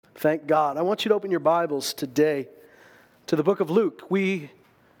Thank God. I want you to open your Bibles today to the book of Luke. We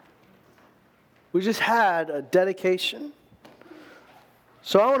just had a dedication.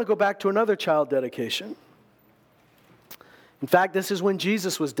 So I want to go back to another child dedication. In fact, this is when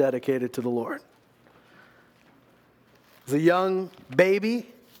Jesus was dedicated to the Lord. As a young baby,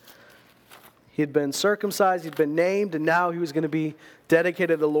 he had been circumcised, he'd been named, and now he was going to be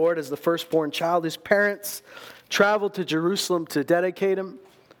dedicated to the Lord as the firstborn child. His parents traveled to Jerusalem to dedicate him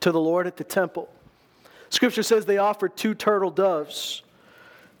to the Lord at the temple. Scripture says they offered 2 turtle doves,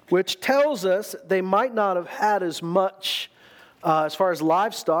 which tells us they might not have had as much as far as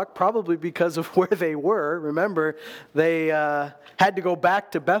livestock, probably because of where they were. Remember, they had to go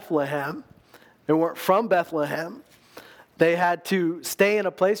back to Bethlehem. They weren't from Bethlehem. They had to stay in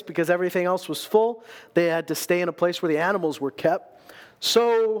a place because everything else was full. They had to stay in a place where the animals were kept.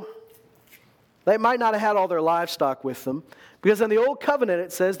 So they might not have had all their livestock with them. Because in the Old Covenant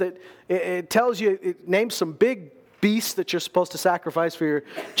it says that it tells you, it names some big beasts that you're supposed to sacrifice for your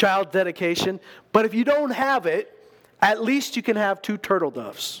child dedication. But if you don't have it, at least you can have 2 turtle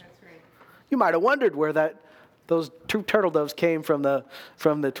doves. That's right. You might have wondered where those 2 turtle doves came from the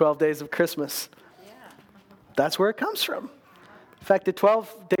 12 days of Christmas. Yeah. That's where it comes from. In fact, the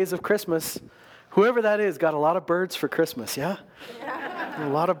 12 days of Christmas, whoever that is got a lot of birds for Christmas, yeah? A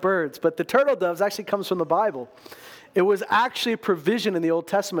lot of birds. But the turtle doves actually comes from the Bible. It was actually a provision in the Old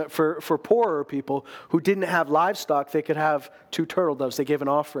Testament for poorer people who didn't have livestock. They could have 2 turtle doves. They gave an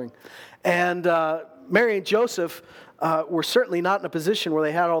offering. And Mary and Joseph were certainly not in a position where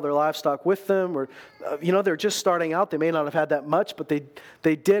they had all their livestock with them. Or, they're just starting out. They may not have had that much, but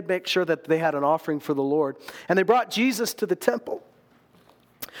they did make sure that they had an offering for the Lord. And they brought Jesus to the temple.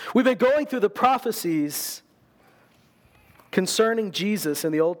 We've been going through the prophecies concerning Jesus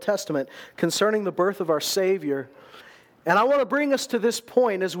in the Old Testament, concerning the birth of our Savior. And I want to bring us to this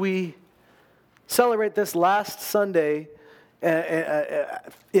point as we celebrate this last Sunday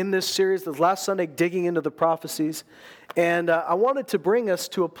in this series, this last Sunday digging into the prophecies. And I wanted to bring us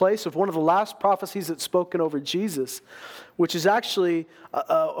to a place of one of the last prophecies that's spoken over Jesus, which is actually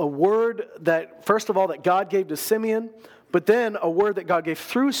a word that, first of all, that God gave to Simeon, but then a word that God gave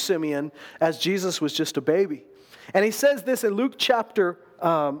through Simeon as Jesus was just a baby. And he says this in Luke chapter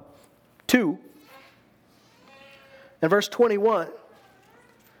 2 and verse 21.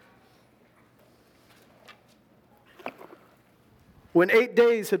 When 8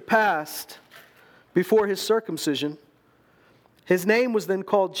 days had passed before his circumcision, his name was then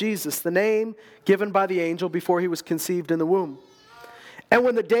called Jesus, the name given by the angel before he was conceived in the womb. And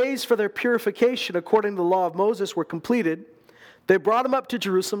when the days for their purification according to the law of Moses were completed, they brought him up to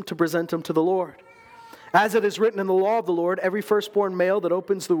Jerusalem to present him to the Lord. As it is written in the law of the Lord, every firstborn male that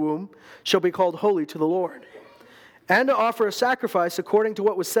opens the womb shall be called holy to the Lord. And to offer a sacrifice according to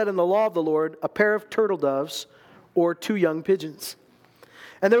what was said in the law of the Lord, a pair of turtle doves or 2 young pigeons.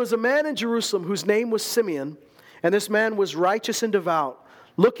 And there was a man in Jerusalem whose name was Simeon, and this man was righteous and devout,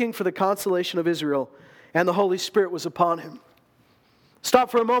 looking for the consolation of Israel, and the Holy Spirit was upon him.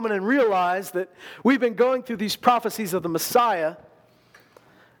 Stop for a moment and realize that we've been going through these prophecies of the Messiah,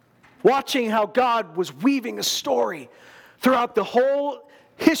 watching how God was weaving a story throughout the whole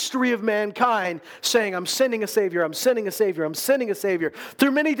history of mankind, saying, I'm sending a Savior, I'm sending a Savior, I'm sending a Savior. Through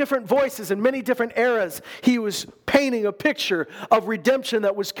many different voices and many different eras, he was painting a picture of redemption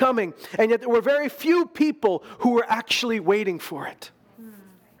that was coming. And yet there were very few people who were actually waiting for it.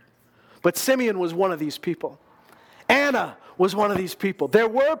 But Simeon was one of these people. Anna was one of these people. There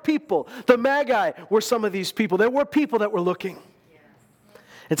were people. The Magi were some of these people. There were people that were looking.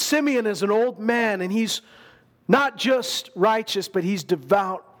 And Simeon is an old man, and he's not just righteous, but he's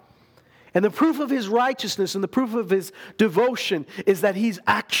devout. And the proof of his righteousness and the proof of his devotion is that he's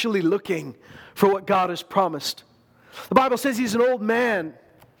actually looking for what God has promised. The Bible says he's an old man.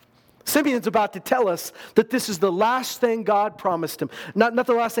 Simeon's about to tell us that this is the last thing God promised him. Not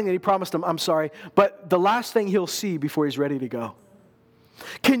the last thing that he promised him, but the last thing he'll see before he's ready to go.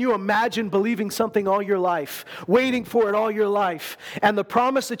 Can you imagine believing something all your life, waiting for it all your life, and the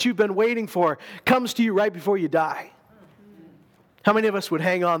promise that you've been waiting for comes to you right before you die? How many of us would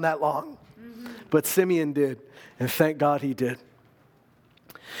hang on that long? But Simeon did, and thank God he did.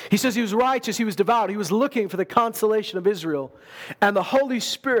 He says he was righteous, he was devout, he was looking for the consolation of Israel, and the Holy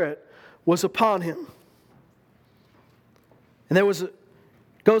Spirit was upon him. And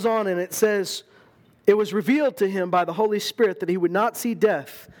goes on and it says, it was revealed to him by the Holy Spirit that he would not see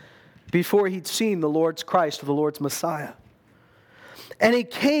death before he'd seen the Lord's Christ, or the Lord's Messiah. And he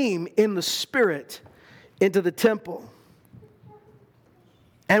came in the Spirit into the temple.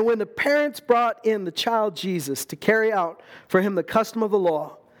 And when the parents brought in the child Jesus to carry out for him the custom of the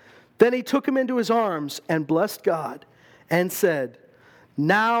law, Then he took him into his arms and blessed God and said,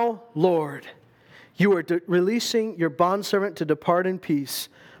 "Now, Lord, you are releasing your bondservant to depart in peace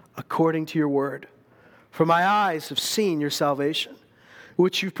according to your word. For my eyes have seen your salvation,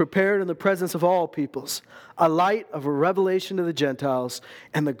 which you've prepared in the presence of all peoples, a light of a revelation to the Gentiles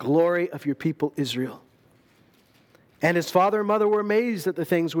and the glory of your people Israel." And his father and mother were amazed at the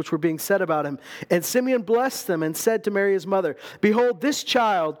things which were being said about him. And Simeon blessed them and said to Mary his mother, "Behold, this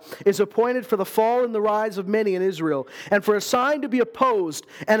child is appointed for the fall and the rise of many in Israel, and for a sign to be opposed,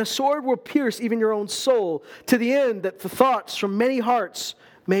 and a sword will pierce even your own soul, to the end that the thoughts from many hearts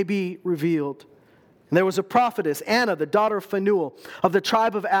may be revealed." And there was a prophetess, Anna, the daughter of Phanuel, of the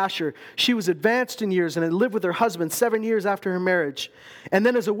tribe of Asher. She was advanced in years and had lived with her husband 7 years after her marriage, and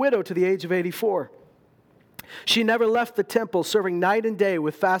then as a widow to the age of 84. She never left the temple, serving night and day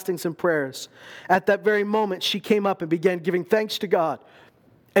with fastings and prayers. At that very moment, she came up and began giving thanks to God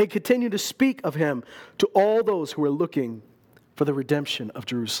and continued to speak of him to all those who were looking for the redemption of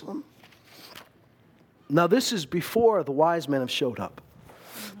Jerusalem. Now, this is before the wise men have showed up.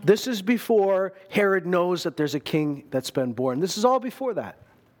 This is before Herod knows that there's a king that's been born. This is all before that.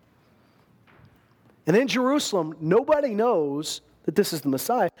 And in Jerusalem, nobody knows that this is the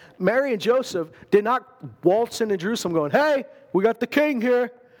Messiah. Mary and Joseph did not waltz into Jerusalem going, "Hey, we got the king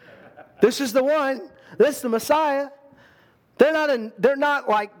here. This is the one. This is the Messiah." They're not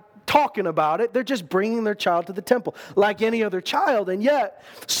like talking about it. They're just bringing their child to the temple like any other child. And yet,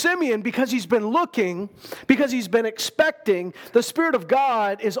 Simeon, because he's been looking, because he's been expecting, the Spirit of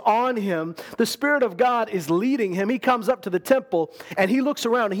God is on him. The Spirit of God is leading him. He comes up to the temple and he looks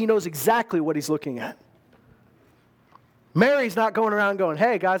around and he knows exactly what he's looking at. Mary's not going around going,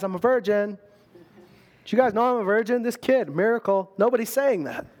 "Hey guys, I'm a virgin. Did you guys know I'm a virgin? This kid, miracle." Nobody's saying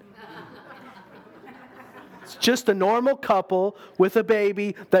that. It's just a normal couple with a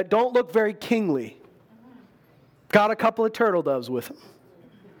baby that don't look very kingly. Got a couple of turtle doves with them.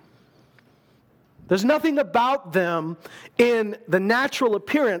 There's nothing about them in the natural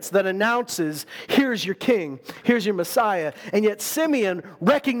appearance that announces, "Here's your king, here's your Messiah." And yet Simeon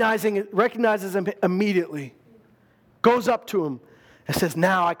recognizes him immediately. Goes up to him and says,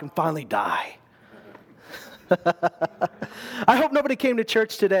 "Now I can finally die." I hope nobody came to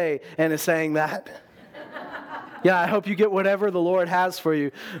church today and is saying that. Yeah, I hope you get whatever the Lord has for you.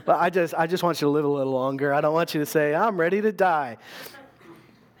 But I just want you to live a little longer. I don't want you to say, "I'm ready to die."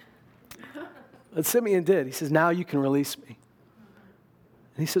 But Simeon did. He says, "Now you can release me."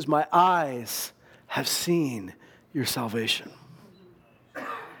 And he says, "My eyes have seen your salvation."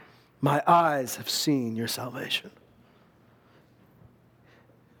 My eyes have seen your salvation.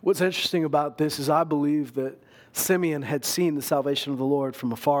 What's interesting about this is I believe that Simeon had seen the salvation of the Lord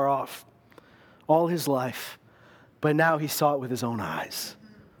from afar off all his life, but now he saw it with his own eyes.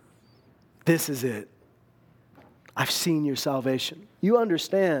 This is it. I've seen your salvation. You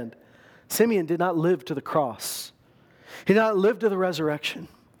understand, Simeon did not live to the cross. He did not live to the resurrection.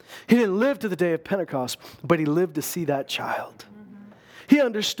 He didn't live to the day of Pentecost, but he lived to see that child. He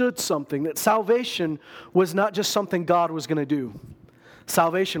understood something, that salvation was not just something God was going to do.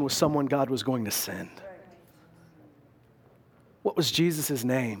 Salvation was someone God was going to send. What was Jesus'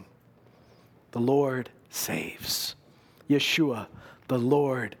 name? The Lord saves. Yeshua, the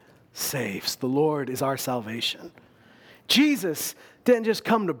Lord saves. The Lord is our salvation. Jesus didn't just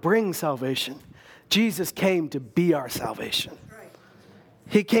come to bring salvation. Jesus came to be our salvation.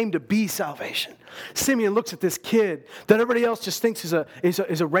 He came to be salvation. Simeon looks at this kid that everybody else just thinks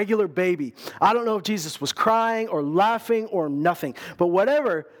is a regular baby. I don't know if Jesus was crying or laughing or nothing. But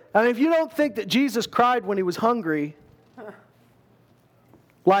whatever, I mean, if you don't think that Jesus cried when he was hungry,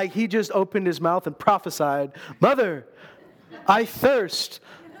 like he just opened his mouth and prophesied, "Mother, I thirst.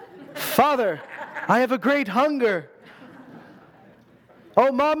 Father, I have a great hunger.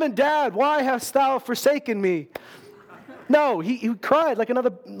 Oh, Mom and Dad, why hast thou forsaken me?" No, he cried like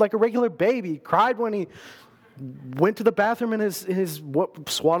a regular baby. He cried when he went to the bathroom in his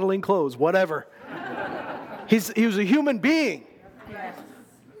swaddling clothes, whatever. He was a human being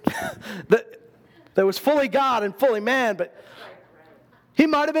that was fully God and fully man, but he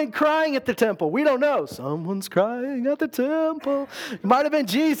might have been crying at the temple. We don't know. Someone's crying at the temple. It might have been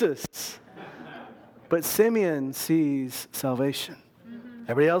Jesus. But Simeon sees salvation.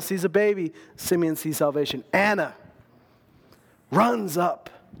 Everybody else sees a baby. Simeon sees salvation. Anna runs up.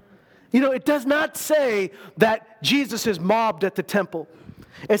 You know, it does not say that Jesus is mobbed at the temple.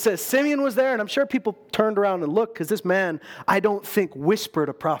 It says Simeon was there, and I'm sure people turned around and looked because this man, I don't think, whispered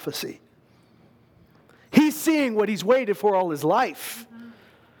a prophecy. He's seeing what he's waited for all his life.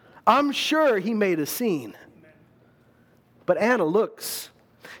 I'm sure he made a scene. But Anna looks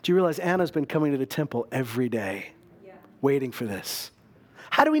Do you realize Anna's been coming to the temple every day, waiting for this?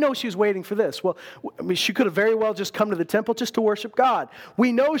 How do we know she was waiting for this? Well, I mean, she could have very well just come to the temple just to worship God.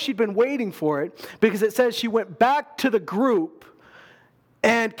 We know she'd been waiting for it because it says she went back to the group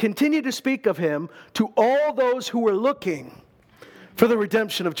and continued to speak of him to all those who were looking for the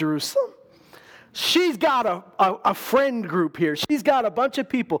redemption of Jerusalem. She's got a friend group here. She's got a bunch of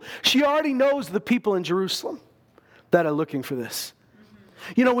people. She already knows the people in Jerusalem that are looking for this.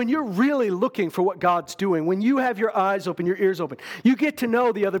 You know, when you're really looking for what God's doing, when you have your eyes open, your ears open, you get to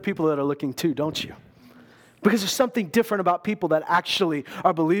know the other people that are looking too, don't you? Because there's something different about people that actually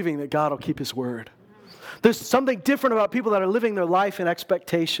are believing that God will keep His word. There's something different about people that are living their life in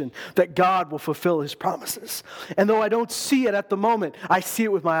expectation that God will fulfill His promises. And though I don't see it at the moment, I see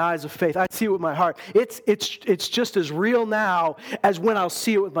it with my eyes of faith. I see it with my heart. It's just as real now as when I'll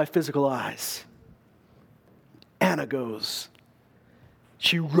see it with my physical eyes. Anna goes.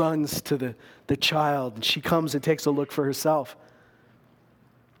 She runs to the child, and she comes and takes a look for herself.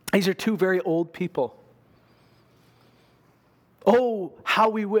 These are two very old people. Oh, how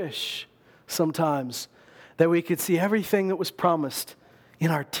we wish sometimes that we could see everything that was promised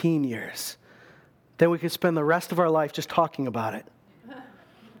in our teen years. That we could spend the rest of our life just talking about it.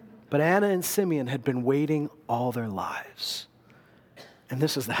 But Anna and Simeon had been waiting all their lives. And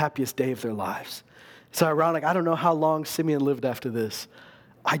this is the happiest day of their lives. It's ironic. I don't know how long Simeon lived after this.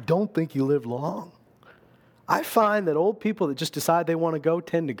 I don't think he lived long. I find that old people that just decide they want to go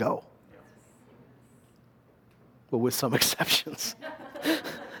tend to go. Well, with some exceptions.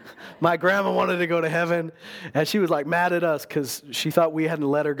 My grandma wanted to go to heaven, and she was like mad at us because she thought we hadn't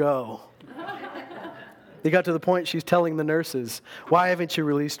let her go. It got to the point she's telling the nurses, "Why haven't you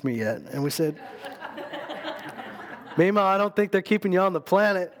released me yet?" And we said, "Mima, I don't think they're keeping you on the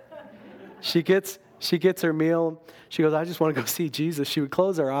planet." She gets her meal. She goes, "I just want to go see Jesus." She would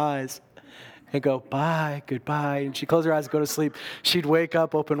close her eyes and go, "Bye, goodbye." And she'd close her eyes and go to sleep. She'd wake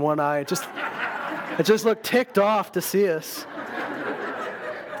up, open one eye. It just looked ticked off to see us.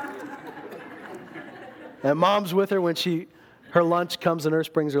 And Mom's with her when her lunch comes. The nurse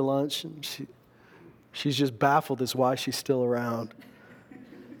brings her lunch. And she's just baffled as why she's still around.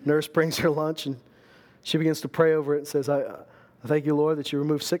 Nurse brings her lunch, and she begins to pray over it and says, I thank you, Lord, that you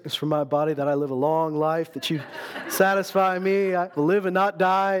remove sickness from my body, that I live a long life, that you satisfy me, I will live and not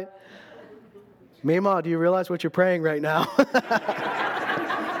die. Mima, do you realize what you're praying right now?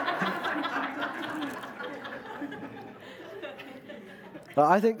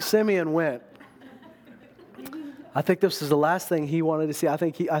 I think Simeon went. I think this is the last thing he wanted to see. I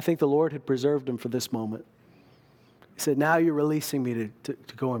think the Lord had preserved him for this moment. He said, "Now you're releasing me to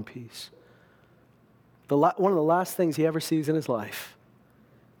go in peace." One of the last things he ever sees in his life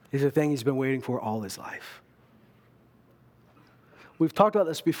is the thing he's been waiting for all his life. We've talked about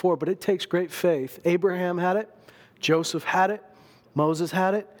this before, but it takes great faith. Abraham had it. Joseph had it. Moses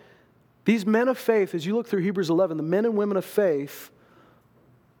had it. These men of faith, as you look through Hebrews 11, the men and women of faith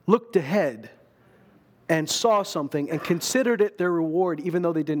looked ahead and saw something and considered it their reward, even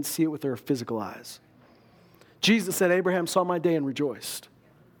though they didn't see it with their physical eyes. Jesus said, "Abraham saw my day and rejoiced."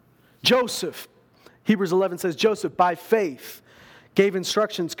 Joseph, Hebrews 11 says, Joseph, by faith, gave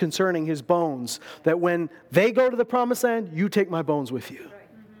instructions concerning his bones, that when they go to the promised land, you take my bones with you.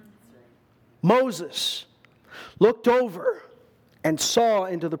 Moses looked over and saw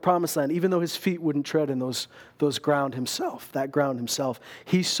into the promised land, even though his feet wouldn't tread in those ground himself, that ground himself.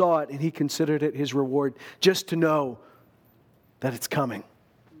 He saw it and he considered it his reward just to know that it's coming.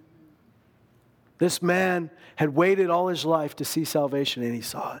 This man had waited all his life to see salvation, and he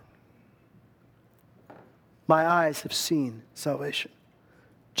saw it. My eyes have seen salvation.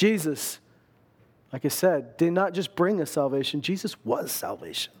 Jesus, like I said, did not just bring us salvation. Jesus was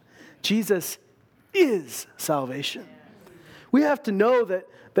salvation. Jesus is salvation. We have to know that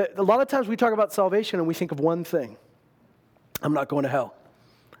a lot of times we talk about salvation and we think of one thing. I'm not going to hell.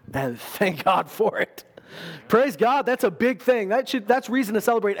 And thank God for it. Praise God, that's a big thing. That's reason to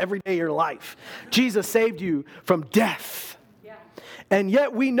celebrate every day of your life. Jesus saved you from death. Yeah. And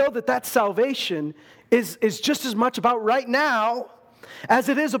yet we know that salvation is just as much about right now as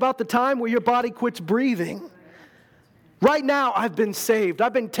it is about the time where your body quits breathing. Right now, I've been saved.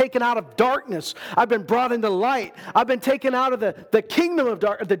 I've been taken out of darkness. I've been brought into light. I've been taken out of the kingdom of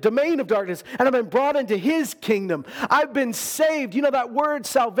darkness, the domain of darkness, and I've been brought into His kingdom. I've been saved. You know, that word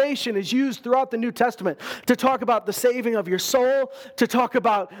salvation is used throughout the New Testament to talk about the saving of your soul, to talk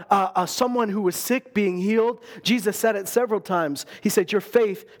about someone who was sick being healed. Jesus said it several times. He said, your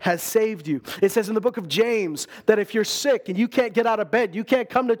faith has saved you. It says in the book of James that if you're sick and you can't get out of bed, you can't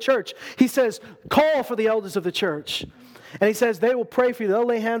come to church, he says, call for the elders of the church. And he says, they will pray for you. They'll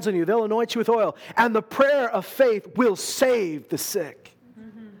lay hands on you. They'll anoint you with oil. And the prayer of faith will save the sick.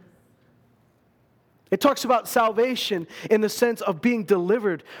 Mm-hmm. It talks about salvation in the sense of being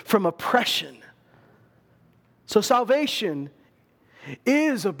delivered from oppression. So salvation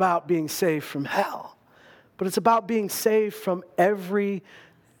is about being saved from hell. But it's about being saved from every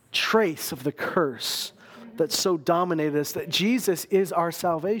trace of the curse that so dominated us, that Jesus is our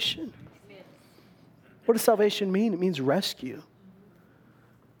salvation. What does salvation mean? It means rescue.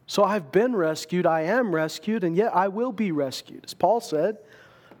 So I've been rescued, I am rescued, and yet I will be rescued. As Paul said,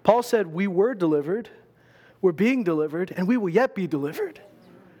 we were delivered, we're being delivered, and we will yet be delivered.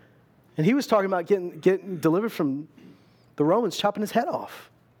 And he was talking about getting delivered from the Romans chopping his head off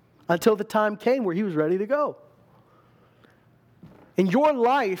until the time came where he was ready to go. In your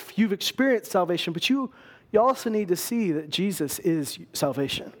life, you've experienced salvation, but you also need to see that Jesus is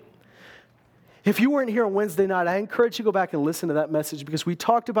salvation. If you weren't here on Wednesday night, I encourage you to go back and listen to that message, because we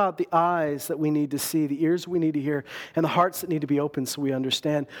talked about the eyes that we need to see, the ears we need to hear, and the hearts that need to be open so we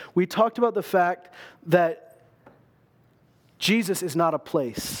understand. We talked about the fact that Jesus is not a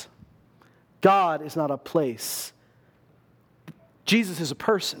place. God is not a place. Jesus is a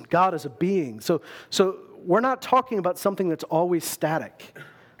person. God is a being. So we're not talking about something that's always static.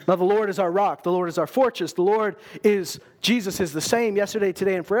 Now, the Lord is our rock. The Lord is our fortress. Jesus is the same yesterday,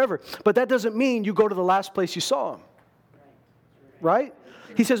 today, and forever. But that doesn't mean you go to the last place you saw him. Right?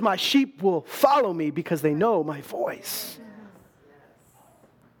 He says, my sheep will follow me because they know my voice.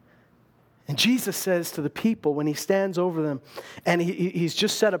 And Jesus says to the people when he stands over them, and he's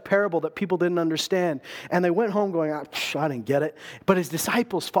just said a parable that people didn't understand, and they went home going, I didn't get it. But his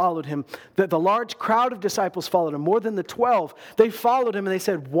disciples followed him. The large crowd of disciples followed him, more than the 12. They followed him and they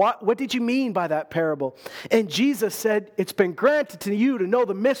said, what did you mean by that parable? And Jesus said, it's been granted to you to know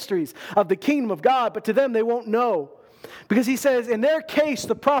the mysteries of the kingdom of God, but to them they won't know. Because he says, in their case,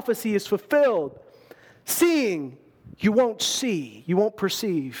 the prophecy is fulfilled. Seeing, you won't see, you won't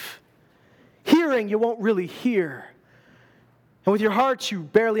perceive. Hearing, you won't really hear. And with your hearts, you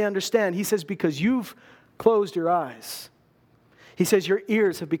barely understand. He says, because you've closed your eyes. He says, your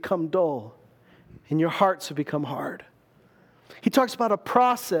ears have become dull, and your hearts have become hard. He talks about a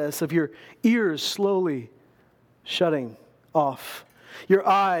process of your ears slowly shutting off, your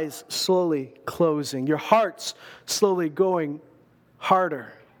eyes slowly closing, your hearts slowly going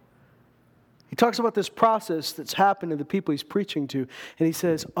harder. He talks about this process that's happened to the people he's preaching to. And he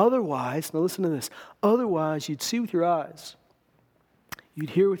says, otherwise, now listen to this, otherwise you'd see with your eyes,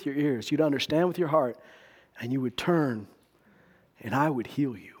 you'd hear with your ears, you'd understand with your heart, and you would turn, and I would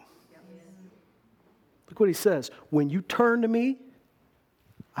heal you. Look what he says. When you turn to me,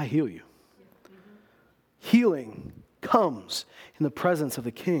 I heal you. Healing comes in the presence of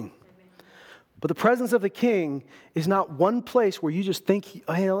the King. But the presence of the King is not one place where you just think,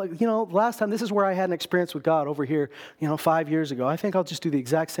 last time, this is where I had an experience with God over here, 5 years ago. I think I'll just do the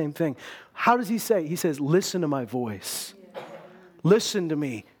exact same thing. How does he say? He says, listen to my voice. Listen to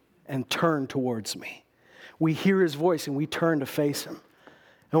me and turn towards me. We hear his voice and we turn to face him.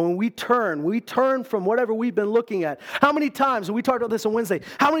 And when we turn from whatever we've been looking at. How many times, and we talked about this on Wednesday,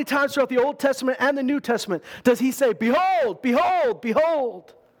 how many times throughout the Old Testament and the New Testament does he say, behold, behold,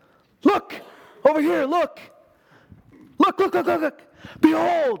 behold, look, over here, look. Look.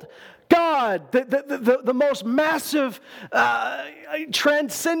 Behold, God, the most massive,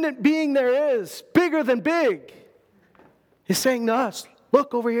 transcendent being there is, bigger than big, is saying to us,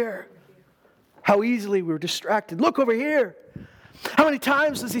 look over here. How easily we're distracted. Look over here. How many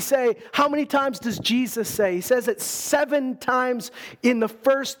times does he say? How many times does Jesus say? He says it 7 times in the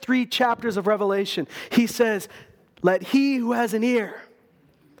first 3 chapters of Revelation. He says, let he who has an ear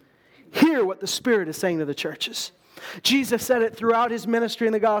hear what the Spirit is saying to the churches. Jesus said it throughout his ministry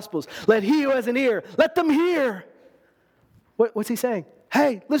in the Gospels. Let he who has an ear, let them hear. What's he saying?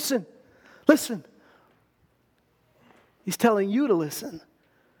 Hey, listen. He's telling you to listen.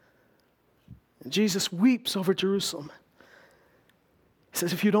 And Jesus weeps over Jerusalem. He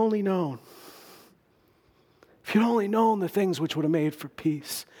says, if you'd only known the things which would have made for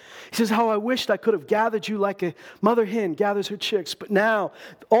peace. He says, how I wished I could have gathered you like a mother hen gathers her chicks. But now,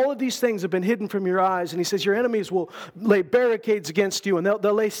 all of these things have been hidden from your eyes. And he says, your enemies will lay barricades against you and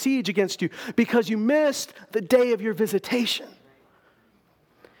they'll lay siege against you because you missed the day of your visitation.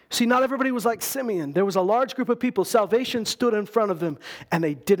 See, not everybody was like Simeon. There was a large group of people. Salvation stood in front of them and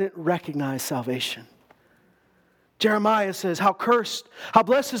they didn't recognize salvation. Jeremiah says, how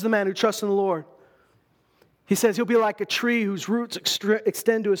blessed is the man who trusts in the Lord. He says he'll be like a tree whose roots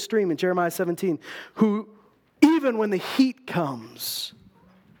extend to a stream in Jeremiah 17, who even when the heat comes,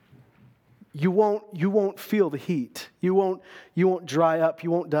 you won't feel the heat. You won't dry up.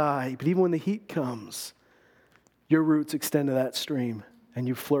 You won't die. But even when the heat comes, your roots extend to that stream and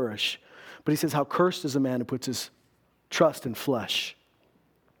you flourish. But he says, how cursed is a man who puts his trust in flesh,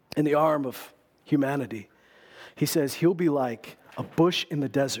 in the arm of humanity. He says he'll be like a bush in the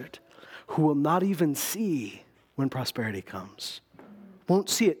desert who will not even see when prosperity comes. Won't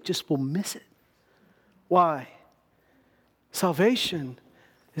see it, just will miss it. Why? Salvation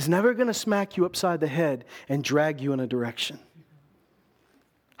is never going to smack you upside the head and drag you in a direction.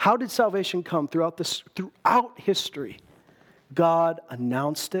 How did salvation come throughout history? God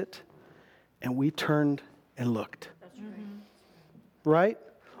announced it, and we turned and looked. That's right?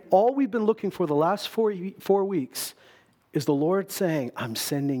 All we've been looking for the last 4 weeks is the Lord saying, I'm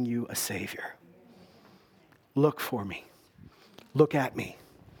sending you a Savior. Look for me. Look at me.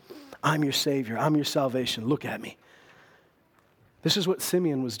 I'm your Savior. I'm your salvation. Look at me. This is what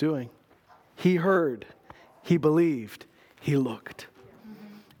Simeon was doing. He heard, he believed, he looked.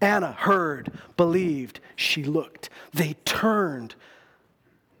 Anna heard, believed, she looked. They turned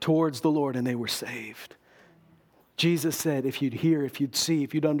towards the Lord and they were saved. Jesus said, if you'd hear, if you'd see,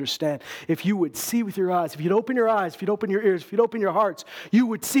 if you'd understand, if you would see with your eyes, if you'd open your eyes, if you'd open your ears, if you'd open your hearts, you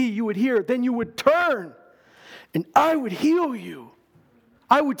would see, you would hear, then you would turn and I would heal you.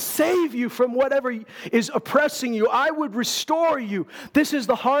 I would save you from whatever is oppressing you. I would restore you. This is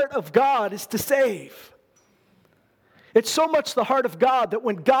the heart of God, is to save. It's so much the heart of God that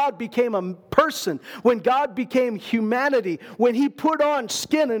when God became a person, when God became humanity, when he put on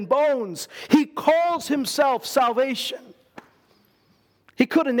skin and bones, he calls himself salvation. He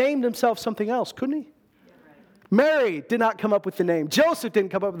could have named himself something else, couldn't he? Mary did not come up with the name. Joseph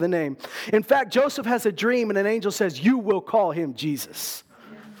didn't come up with the name. In fact, Joseph has a dream and an angel says, you will call him Jesus.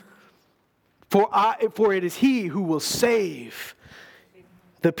 For it is he who will save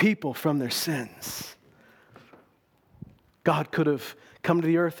the people from their sins. God could have come to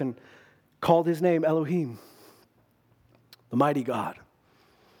the earth and called his name Elohim, the mighty God.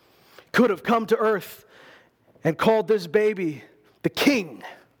 Could have come to earth and called this baby the King.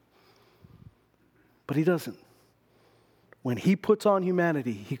 But he doesn't. When he puts on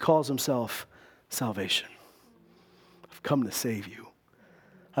humanity, he calls himself salvation. I've come to save you.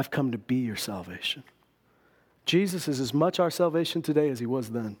 I've come to be your salvation. Jesus is as much our salvation today as he was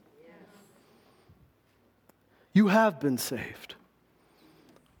then. You have been saved.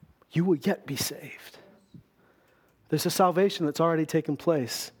 You will yet be saved. There's a salvation that's already taken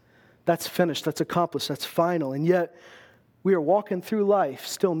place. That's finished, that's accomplished, that's final. And yet, we are walking through life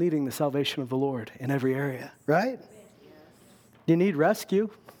still needing the salvation of the Lord in every area, right? You need rescue,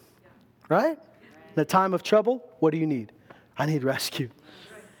 right? In a time of trouble, what do you need? I need rescue.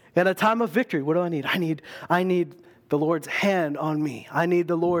 In a time of victory, what do I need? I need the Lord's hand on me. I need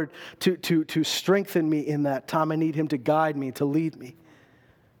the Lord to strengthen me in that time. I need him to guide me, to lead me.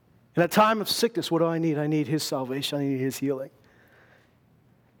 In a time of sickness, what do I need? I need his salvation. I need his healing.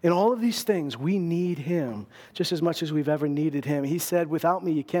 In all of these things, we need him just as much as we've ever needed him. He said, without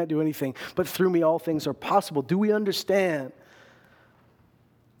me, you can't do anything, but through me, all things are possible. Do we understand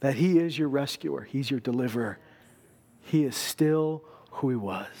that he is your rescuer? He's your deliverer. He is still who he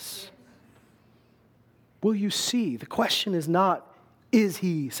was. Will you see? The question is not, is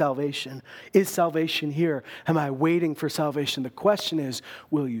he salvation? Is salvation here? Am I waiting for salvation? The question is,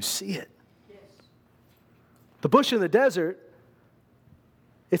 will you see it? Yes. The bush in the desert,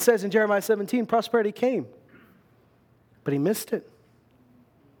 it says in Jeremiah 17, prosperity came, but he missed it.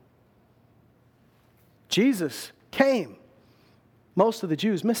 Jesus came. Most of the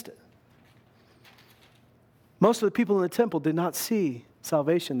Jews missed it. Most of the people in the temple did not see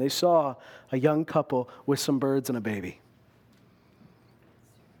salvation. They saw a young couple with some birds and a baby.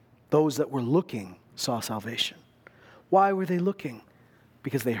 Those that were looking saw salvation. Why were they looking?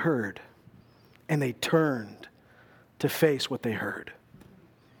 Because they heard, and they turned to face what they heard.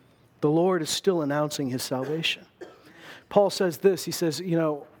 The Lord is still announcing his salvation. Paul says this, he says,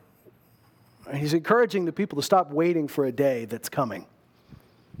 he's encouraging the people to stop waiting for a day that's coming.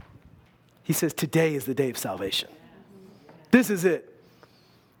 He says, today is the day of salvation. This is it.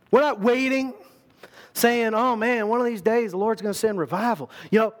 We're not waiting, saying, oh man, one of these days the Lord's going to send revival.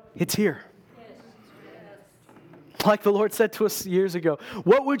 It's here. Like the Lord said to us years ago,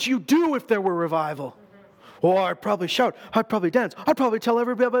 what would you do if there were revival? Oh, I'd probably shout, I'd probably dance, I'd probably tell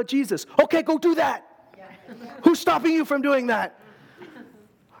everybody about Jesus. Okay, go do that. Who's stopping you from doing that?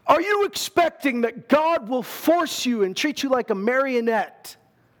 Are you expecting that God will force you and treat you like a marionette,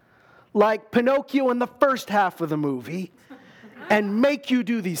 like Pinocchio in the first half of the movie, and make you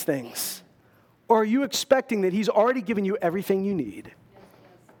do these things? Or are you expecting that he's already given you everything you need?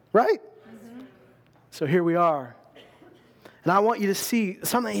 Right? So here we are. And I want you to see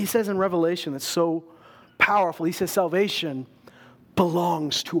something he says in Revelation that's so powerful. He says salvation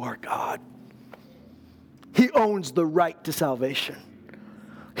belongs to our God. He owns the right to salvation.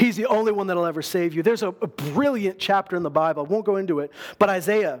 He's the only one that'll ever save you. There's a brilliant chapter in the Bible. I won't go into it. But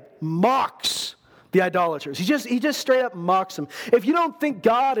Isaiah mocks the idolaters. He just straight up mocks them. If you don't think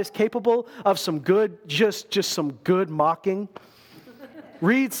God is capable of some good, just some good mocking,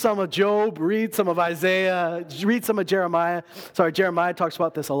 read some of Job, read some of Isaiah, read some of Jeremiah. Sorry, Jeremiah talks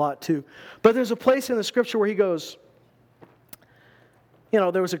about this a lot too. But there's a place in the scripture where he goes,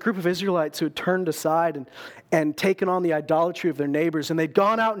 there was a group of Israelites who had turned aside and taken on the idolatry of their neighbors, and they'd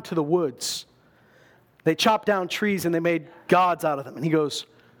gone out into the woods. They chopped down trees and they made gods out of them. And he goes,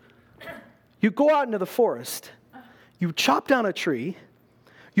 you go out into the forest, you chop down a tree,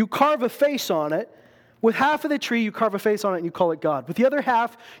 you carve a face on it. With half of the tree, you carve a face on it and you call it God. With the other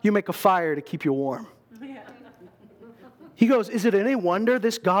half, you make a fire to keep you warm. Yeah. He goes, is it any wonder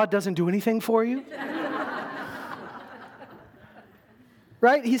this God doesn't do anything for you?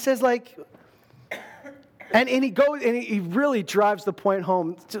 Right? He says and he goes, and he really drives the point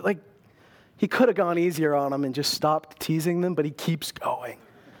home. He could have gone easier on them and just stopped teasing them, but he keeps going.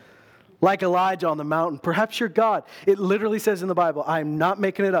 Like Elijah on the mountain, perhaps your God. It literally says in the Bible, I'm not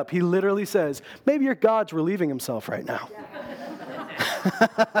making it up. He literally says, maybe your God's relieving himself right now.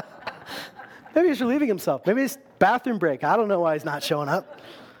 Maybe he's relieving himself. Maybe it's bathroom break. I don't know why he's not showing up.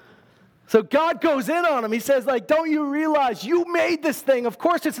 So God goes in on him. He says, don't you realize you made this thing? Of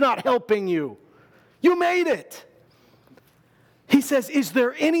course it's not helping you. You made it. He says, is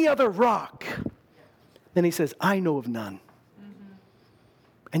there any other rock? Then he says, I know of none.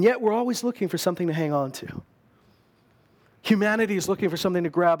 And yet we're always looking for something to hang on to. Humanity is looking for something to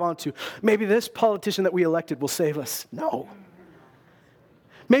grab onto. Maybe this politician that we elected will save us. No.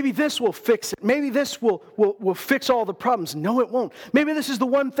 Maybe this will fix it. Maybe this will fix all the problems. No, it won't. Maybe this is the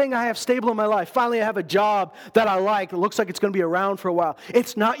one thing I have stable in my life. Finally, I have a job that I like. It looks like it's going to be around for a while.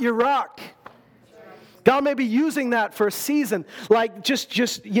 It's not your rock. God may be using that for a season,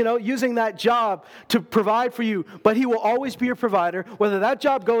 using that job to provide for you, but he will always be your provider. Whether that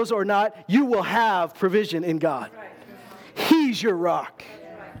job goes or not, you will have provision in God. He's your rock.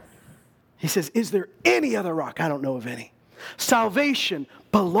 He says, is there any other rock? I don't know of any. Salvation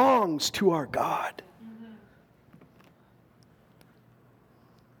belongs to our God.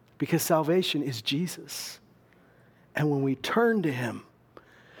 Because salvation is Jesus. And when we turn to him,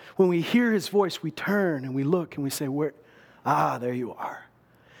 when we hear his voice, we turn and we look and we say, there you are.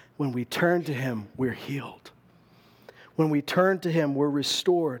 When we turn to him, we're healed. When we turn to him, we're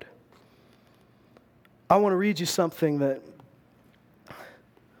restored. I want to read you something that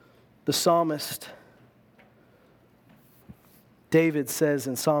the psalmist David says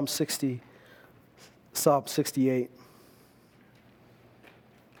in Psalm 68.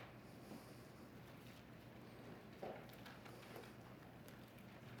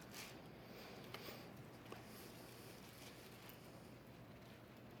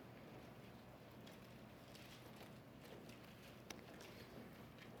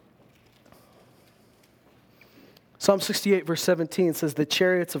 Psalm 68, verse 17 says, the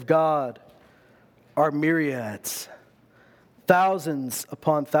chariots of God are myriads, thousands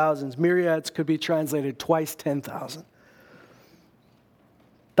upon thousands. Myriads could be translated twice 10,000.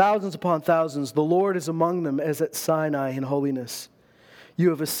 Thousands upon thousands. The Lord is among them as at Sinai in holiness. You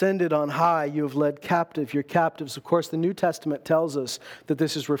have ascended on high. You have led captive your captives. Of course, the New Testament tells us that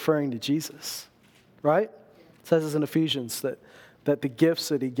this is referring to Jesus, right? It says this in Ephesians that the gifts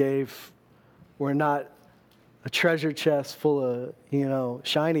that he gave were not a treasure chest full of,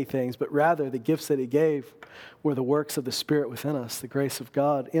 shiny things, but rather the gifts that he gave were the works of the Spirit within us, the grace of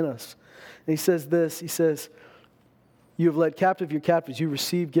God in us. And he says this, he says, you have led captive your captives, you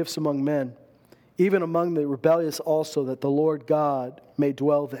receive gifts among men, even among the rebellious also, that the Lord God may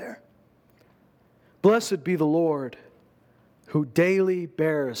dwell there. Blessed be the Lord who daily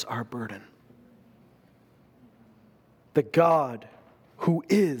bears our burden. The God who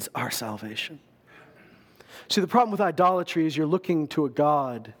is our salvation. See, the problem with idolatry is you're looking to a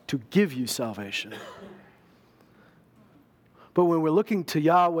God to give you salvation. But when we're looking to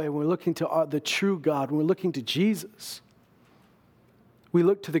Yahweh, when we're looking to the true God, when we're looking to Jesus, we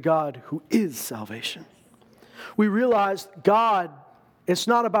look to the God who is salvation. We realize God, it's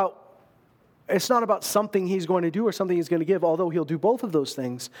not about something he's going to do or something he's going to give, although he'll do both of those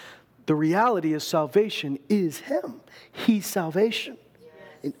things. The reality is salvation is him. He's salvation.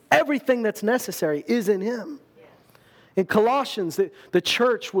 And everything that's necessary is in him. In Colossians, the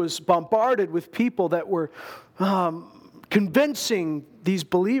church was bombarded with people that were convincing these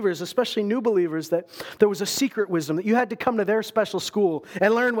believers, especially new believers, that there was a secret wisdom, that you had to come to their special school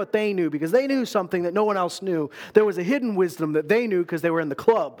and learn what they knew because they knew something that no one else knew. There was a hidden wisdom that they knew because they were in the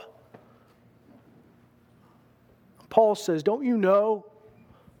club. Paul says, don't you know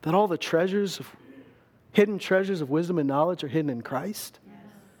that all the hidden treasures of wisdom and knowledge are hidden in Christ? Yes.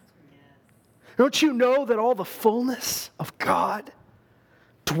 Don't you know that all the fullness of God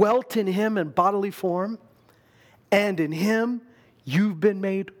dwelt in him in bodily form, and in him you've been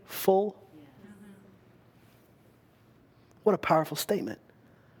made full? What a powerful statement.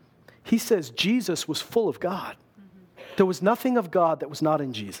 He says Jesus was full of God. There was nothing of God that was not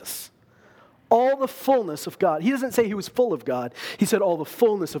in Jesus. All the fullness of God. He doesn't say he was full of God. He said all the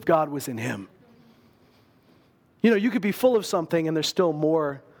fullness of God was in him. You know, you could be full of something and there's still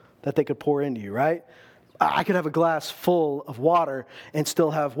more that they could pour into you, right? I could have a glass full of water and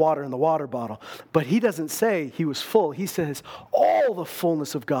still have water in the water bottle. But he doesn't say he was full. He says all the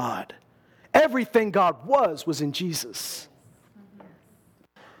fullness of God. Everything God was in Jesus.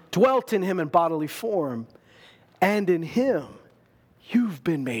 Dwelt in him in bodily form. And in him you've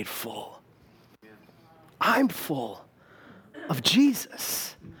been made full. I'm full of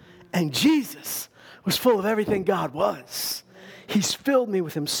Jesus. And Jesus was full of everything God was. He's filled me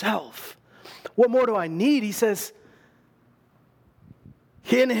with himself. What more do I need? He says,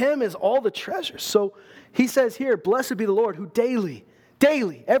 in him is all the treasure. So he says here, blessed be the Lord who daily,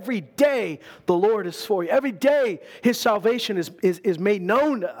 every day the Lord is for you. Every day his salvation is made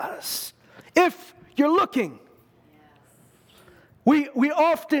known to us. If you're looking. We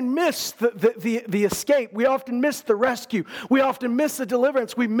often miss the escape. We often miss the rescue. We often miss the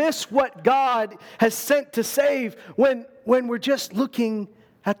deliverance. We miss what God has sent to save when we're just looking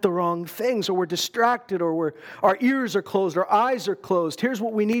at the wrong things, or we're distracted, or our ears are closed, our eyes are closed. Here's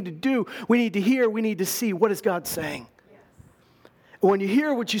what we need to do. We need to hear, we need to see. What is God saying? Yes. When you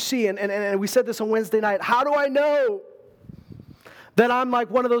hear what you see, and we said this on Wednesday night, how do I know that I'm like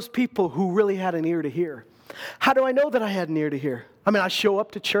one of those people who really had an ear to hear? How do I know that I had an ear to hear? I mean, I show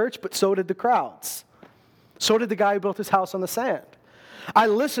up to church, but so did the crowds. So did the guy who built his house on the sand. I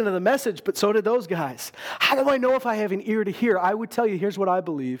listen to the message, but so did those guys. How do I know if I have an ear to hear? I would tell you, here's what I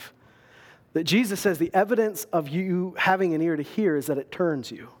believe. That Jesus says the evidence of you having an ear to hear is that it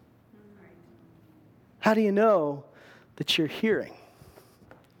turns you. How do you know that you're hearing?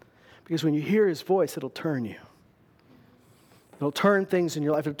 Because when you hear his voice, it'll turn you. It'll turn things in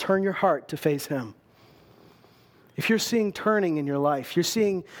your life. It'll turn your heart to face him. If you're seeing turning in your life, you're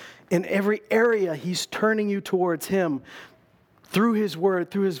seeing in every area he's turning you towards him through his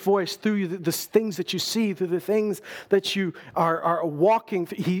word, through his voice, through the things that you see, through the things that you are walking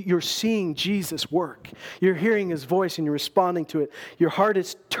through. You're seeing Jesus work. You're hearing his voice and you're responding to it. Your heart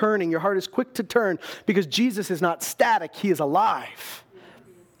is turning. Your heart is quick to turn because Jesus is not static. He is alive.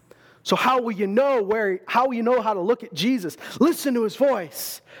 So how will you know how to look at Jesus? Listen to his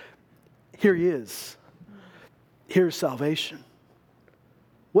voice. Here he is. Here's salvation.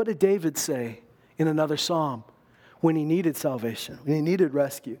 What did David say in another psalm when he needed salvation, when he needed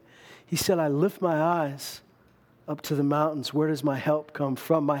rescue? He said, I lift my eyes up to the mountains. Where does my help come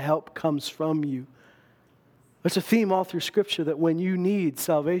from? My help comes from you. There's a theme all through Scripture that when you need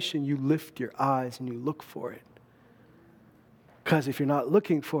salvation, you lift your eyes and you look for it. Because if you're not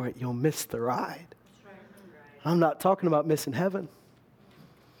looking for it, you'll miss the ride. I'm not talking about missing heaven.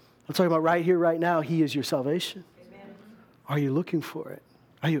 I'm talking about right here, right now, he is your salvation. Are you looking for it?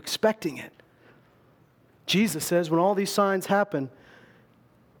 Are you expecting it? Jesus says when all these signs happen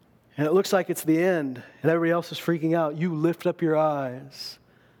and it looks like it's the end and everybody else is freaking out, you lift up your eyes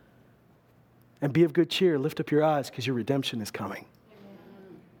and be of good cheer. Lift up your eyes because your redemption is coming.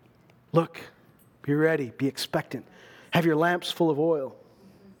 Amen. Look, be ready, be expectant. Have your lamps full of oil.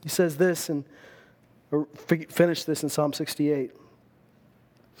 He says this finish this in Psalm 68.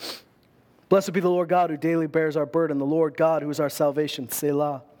 Blessed be the Lord God who daily bears our burden, the Lord God who is our salvation,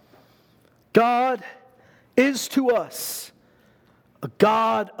 Selah. God is to us a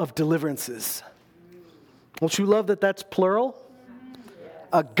God of deliverances. Don't you love that that's plural?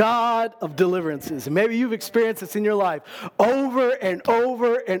 A God of deliverances. And maybe you've experienced this in your life. Over and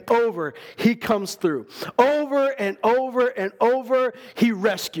over and over, he comes through. Over and over and over, he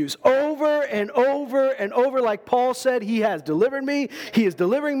rescues. Over and over and over, like Paul said, he has delivered me. He is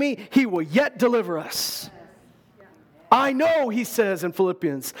delivering me. He will yet deliver us. I know, he says in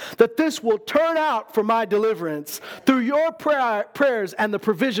Philippians, that this will turn out for my deliverance through your prayers and the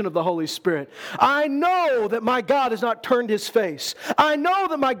provision of the Holy Spirit. I know that my God has not turned his face. I know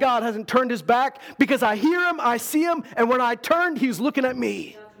that my God hasn't turned his back because I hear him, I see him, and when I turned, he's looking at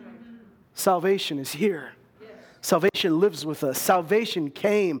me. Salvation is here. Salvation lives with us. Salvation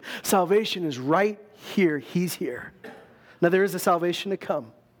came. Salvation is right here. He's here. Now there is a salvation to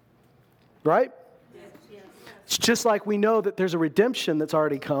come. Right? It's just like we know that there's a redemption that's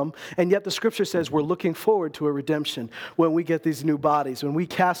already come, and yet the scripture says we're looking forward to a redemption when we get these new bodies, when we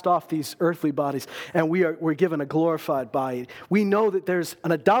cast off these earthly bodies, and we're given a glorified body. We know that there's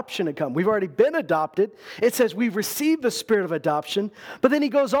an adoption to come. We've already been adopted. It says we've received the spirit of adoption, but then he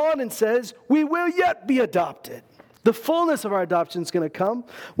goes on and says we will yet be adopted. The fullness of our adoption is going to come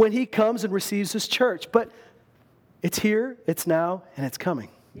when he comes and receives his church, but it's here, it's now, and it's coming.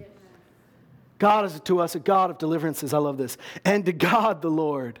 God is to us a God of deliverances. I love this. And to God the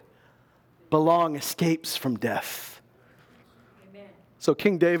Lord belong escapes from death. Amen. So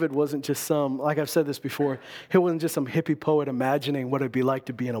King David wasn't just some, like I've said this before, he wasn't just some hippie poet imagining what it'd be like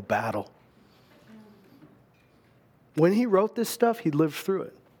to be in a battle. When he wrote this stuff, he lived through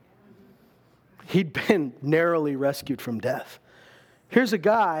it. He'd been narrowly rescued from death. Here's a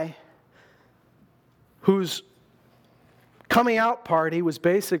guy whose coming out party was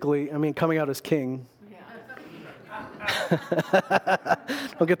basically, coming out as king. Yeah.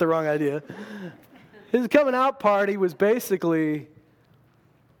 Don't get the wrong idea. His coming out party was basically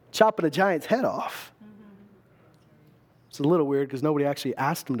chopping a giant's head off. It's a little weird because nobody actually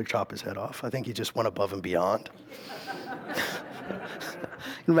asked him to chop his head off. I think he just went above and beyond.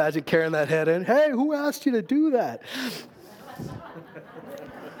 Imagine carrying that head in. Hey, who asked you to do that?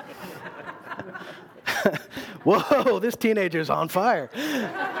 Whoa, this teenager's on fire.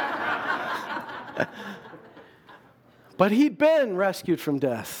 But he'd been rescued from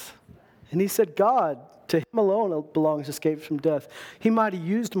death. And he said, God, to him alone belongs escape from death. He might have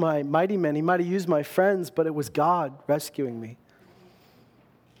used my mighty men. He might have used my friends, but it was God rescuing me.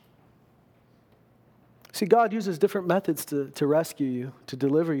 See, God uses different methods to rescue you, to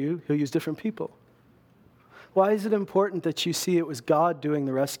deliver you. He'll use different people. Why is it important that you see it was God doing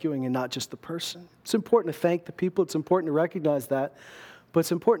the rescuing and not just the person? It's important to thank the people. It's important to recognize that. But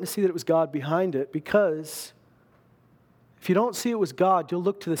it's important to see that it was God behind it, because if you don't see it was God, you'll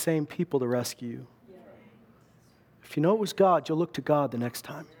look to the same people to rescue you. If you know it was God, you'll look to God the next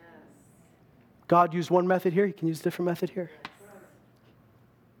time. God used one method here. He can use a different method here.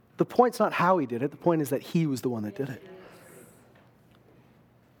 The point's not how he did it. The point is that he was the one that did it.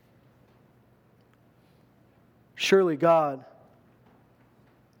 Surely God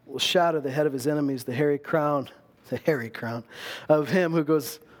will shatter the head of his enemies, the hairy crown of him who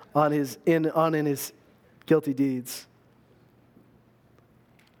goes on in his guilty deeds.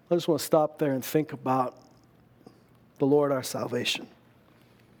 I just want to stop there and think about the Lord our salvation.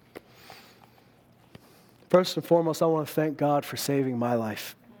 First and foremost, I want to thank God for saving my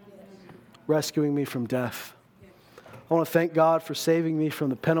life, rescuing me from death. I want to thank God for saving me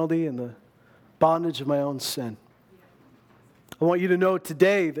from the penalty and the bondage of my own sin. I want you to know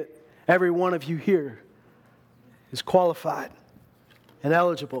today that every one of you here is qualified and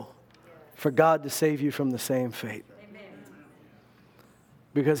eligible for God to save you from the same fate. Amen.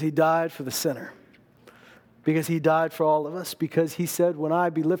 Because he died for the sinner. Because he died for all of us. Because he said, when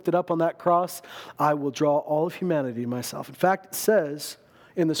I be lifted up on that cross, I will draw all of humanity to myself. In fact, it says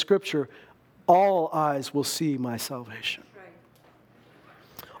in the scripture, all eyes will see my salvation. Right.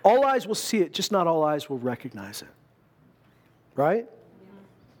 All eyes will see it, just not all eyes will recognize it. Right?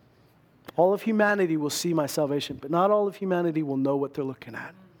 All of humanity will see my salvation, but not all of humanity will know what they're looking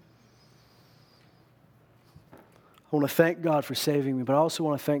at. I want to thank God for saving me, but I also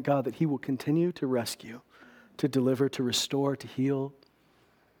want to thank God that he will continue to rescue, to deliver, to restore, to heal.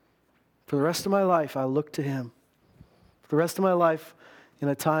 For the rest of my life, I'll look to him. For the rest of my life, in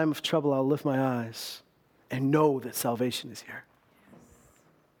a time of trouble, I'll lift my eyes and know that salvation is here.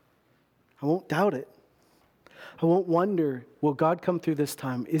 I won't doubt it. I won't wonder, will God come through this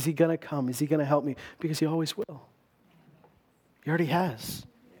time? Is he going to come? Is he going to help me? Because he always will. He already has.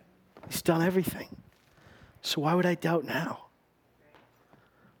 He's done everything. So why would I doubt now?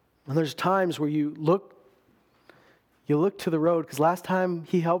 And there's times where you look to the road, because last time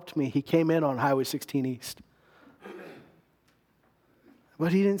he helped me, he came in on Highway 16 East.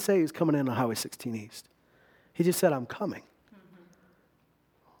 But he didn't say he was coming in on Highway 16 East. He just said, I'm coming.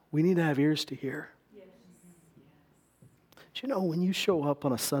 We need to have ears to hear. Do you know, when you show up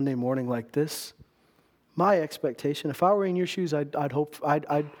on a Sunday morning like this, my expectation, if I were in your shoes, I'd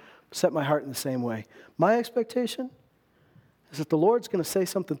set my heart in the same way. My expectation is that the Lord's going to say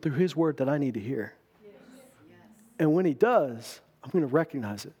something through his word that I need to hear. Yes. And when he does, I'm going to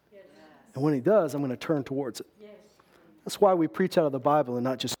recognize it. Yes. And when he does, I'm going to turn towards it. Yes. That's why we preach out of the Bible and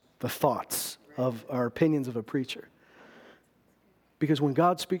not just the thoughts of our opinions of a preacher. Because when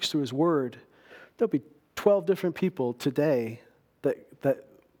God speaks through his word, there'll be 12 different people today that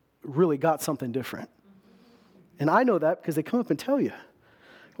really got something different. And I know that because they come up and tell you.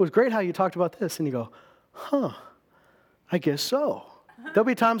 It was great how you talked about this. And you go, I guess so. There'll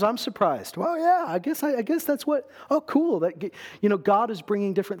be times I'm surprised. Well, yeah, I guess that's what, cool. God is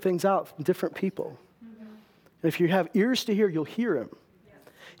bringing different things out from different people. And if you have ears to hear, you'll hear him.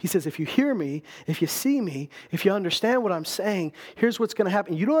 He says, if you hear me, if you see me, if you understand what I'm saying, here's what's going to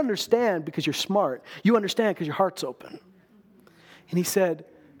happen. You don't understand because you're smart. You understand because your heart's open. And he said,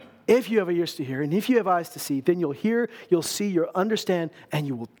 if you have ears to hear and if you have eyes to see, then you'll hear, you'll see, you'll understand, and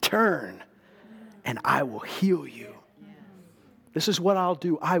you will turn, and I will heal you. This is what I'll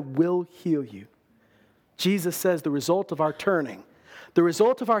do. I will heal you. Jesus says the result of our turning, the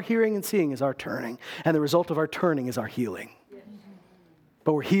result of our hearing and seeing is our turning, and the result of our turning is our healing.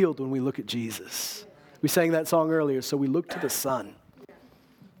 But we're healed when we look at Jesus. We sang that song earlier, so we look to the Son. I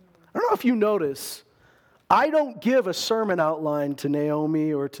don't know if you notice, I don't give a sermon outline to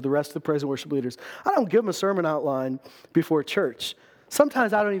Naomi or to the rest of the praise and worship leaders. I don't give them a sermon outline before church.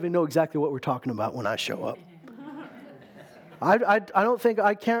 Sometimes I don't even know exactly what we're talking about when I show up.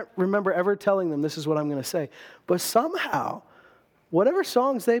 I can't remember ever telling them this is what I'm going to say. But somehow, whatever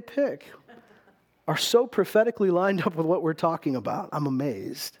songs they pick are so prophetically lined up with what we're talking about. I'm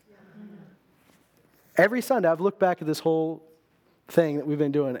amazed. Every Sunday, I've looked back at this whole thing that we've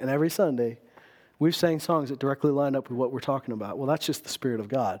been doing, and every Sunday, we've sang songs that directly line up with what we're talking about. Well, that's just the Spirit of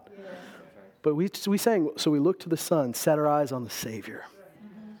God. Yeah. But we sang, so we look to the Son, set our eyes on the Savior.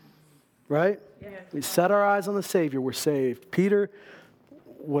 Right? Yeah. We set our eyes on the Savior, we're saved. Peter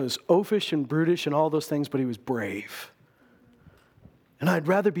was oafish and brutish and all those things, but he was brave. And I'd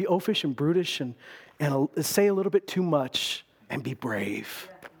rather be oafish and brutish and say a little bit too much and be brave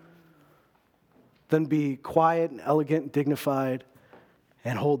than be quiet and elegant and dignified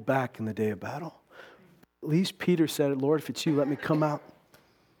and hold back in the day of battle. At least Peter said, Lord, if it's you, let me come out.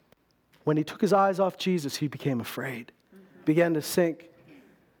 When he took his eyes off Jesus, he became afraid, began to sink.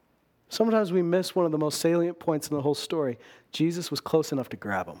 Sometimes we miss one of the most salient points in the whole story. Jesus was close enough to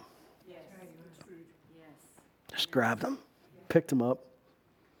grab him. Just grabbed him, picked him up.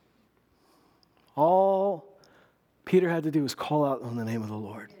 All Peter had to do was call out on the name of the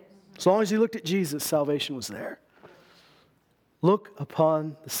Lord. As long as he looked at Jesus, salvation was there. Look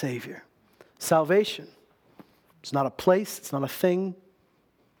upon the Savior. Salvation, it's not a place, it's not a thing.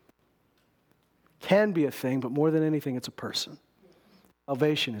 Can be a thing, but more than anything, it's a person.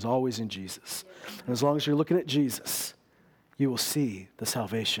 Salvation is always in Jesus. And as long as you're looking at Jesus, you will see the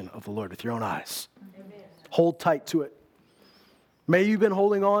salvation of the Lord with your own eyes. Amen. Hold tight to it. May you've been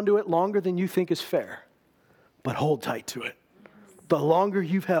holding on to it longer than you think is fair, but hold tight to it. The longer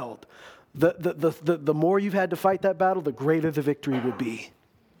you've held, the more you've had to fight that battle, the greater the victory will be.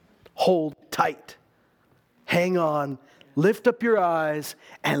 Hold tight. Hang on. Lift up your eyes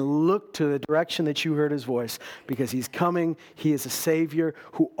and look to the direction that you heard his voice, because he's coming. He is a Savior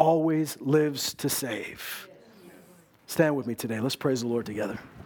who always lives to save. Stand with me today. Let's praise the Lord together.